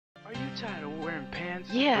tired of wearing pants?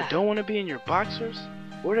 Yeah. But don't want to be in your boxers?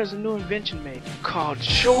 Well, there's a new invention made called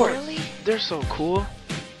shorts. Really? They're so cool.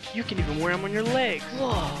 You can even wear them on your legs.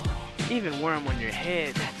 Whoa. Even wear them on your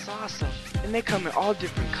head. That's awesome. And they come in all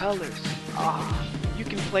different colors. Oh, You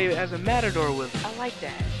can play as a matador with them. I like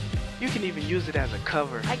that. You can even use it as a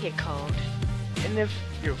cover. I get cold. And if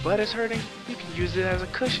your butt is hurting, you can use it as a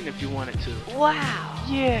cushion if you wanted to. Wow.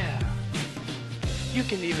 Yeah. You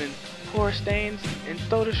can even pour stains and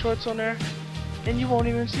throw the shorts on there, and you won't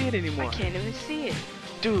even see it anymore. I can't even see it.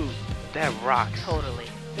 Dude, that rocks. Totally.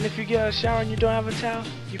 And if you get out of the shower and you don't have a towel,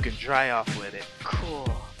 you can dry off with it. Cool.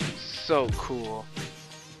 So cool.